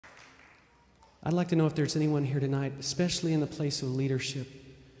I'd like to know if there's anyone here tonight, especially in the place of leadership,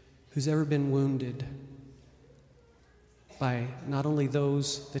 who's ever been wounded by not only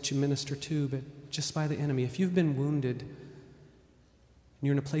those that you minister to, but just by the enemy. If you've been wounded and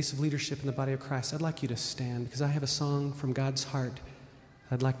you're in a place of leadership in the body of Christ, I'd like you to stand, because I have a song from God's heart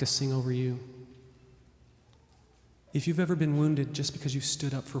I'd like to sing over you. If you've ever been wounded just because you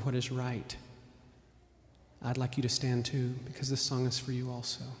stood up for what is right, I'd like you to stand too, because this song is for you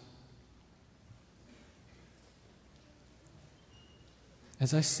also.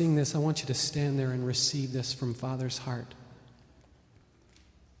 As I sing this, I want you to stand there and receive this from Father's heart,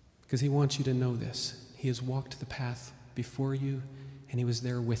 because He wants you to know this. He has walked the path before you, and He was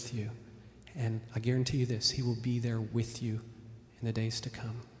there with you. And I guarantee you this, He will be there with you in the days to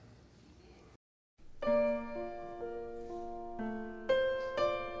come.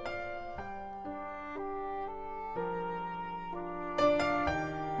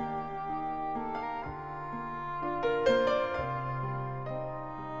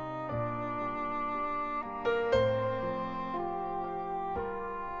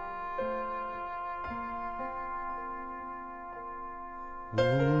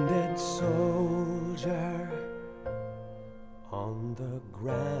 Wounded soldier on the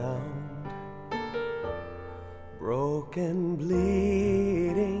ground, broken,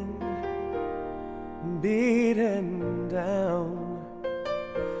 bleeding, beaten down,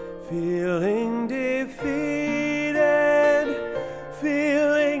 feeling defeated,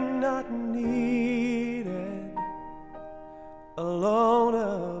 feeling not needed, alone,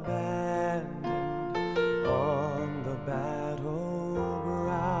 abandoned on the battleground.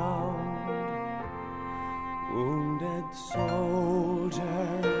 Wounded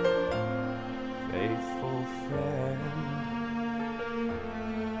soldier, faithful friend,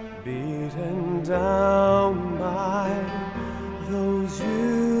 beaten down by those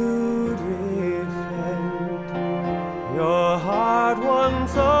you defend. Your heart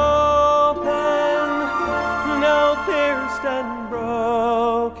once open, now pierced and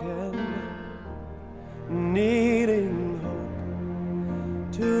broken, needing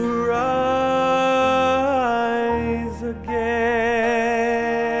hope to rise again.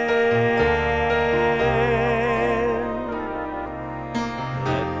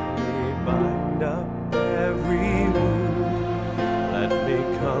 Let me bind up every wound, let me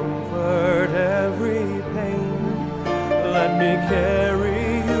comfort every pain, let me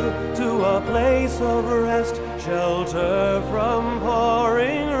carry you to a place of rest, shelter from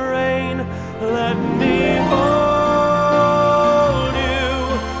pouring rain. Let me hold you,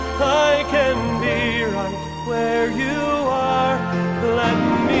 I can be right where you are. Let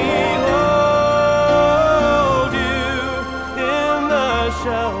me hold you in the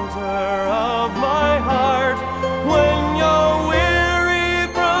shelter of my heart. When you're weary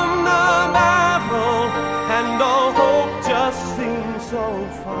from the battle and all hope just seems so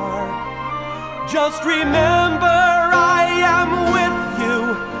far, just remember I am with you,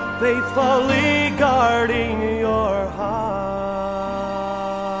 faithfully guarding your heart.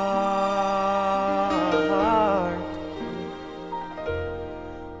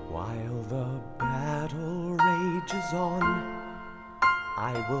 While the battle rages on,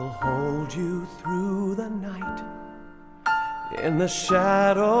 I will hold you through the night. In the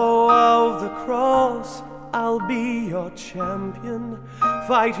shadow of the cross, I'll be your champion.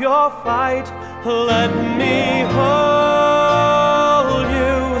 Fight your fight, let me hold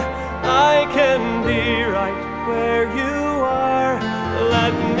you. I can be right where you are.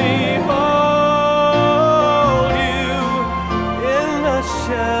 Let me hold you in the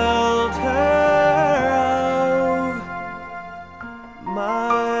shelter of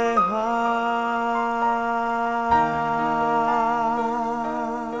my heart.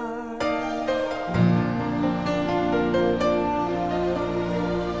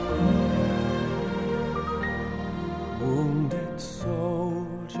 Wounded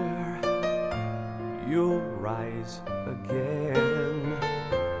soldier, you'll rise again.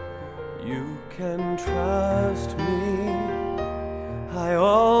 You can trust me, I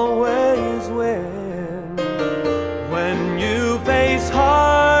always win. When you face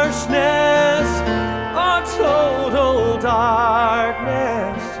harshness or total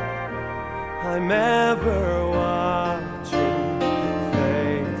darkness, I'm ever watching,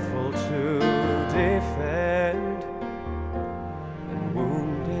 faithful to defend. And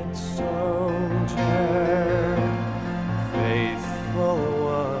wounded soldier, faithful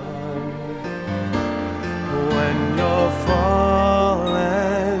one, when you're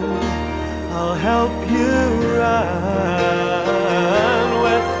fallen, I'll help you run.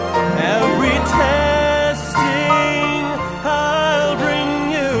 With every testing, I'll bring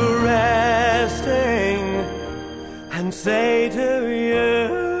you rest. and say to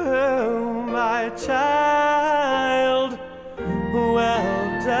you, my child,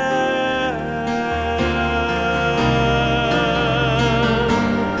 well done.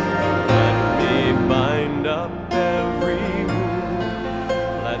 Let me bind up every wound,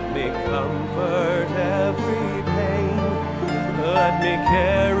 let me comfort every pain, let me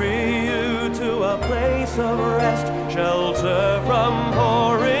carry you to a place of rest, shelter from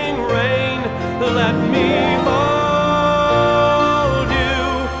pouring rain. Let me hold you,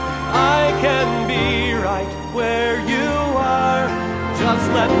 I can be right where you are. Just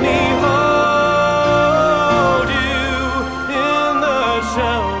let me hold you in the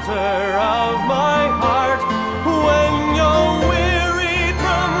shelter of my heart. When you're wearied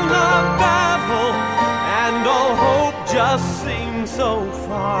from the battle and all hope just seems so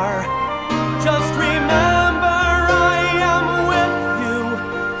far, just remember I am with you,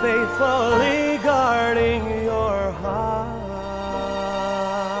 faithfully guarding your heart.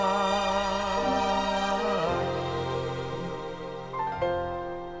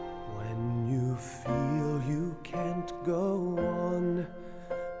 When you feel you can't go on,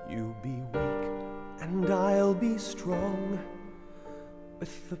 you be weak and I'll be strong.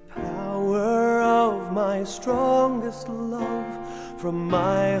 With the power of my strongest love, from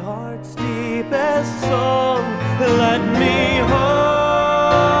my heart's deepest song, let me hold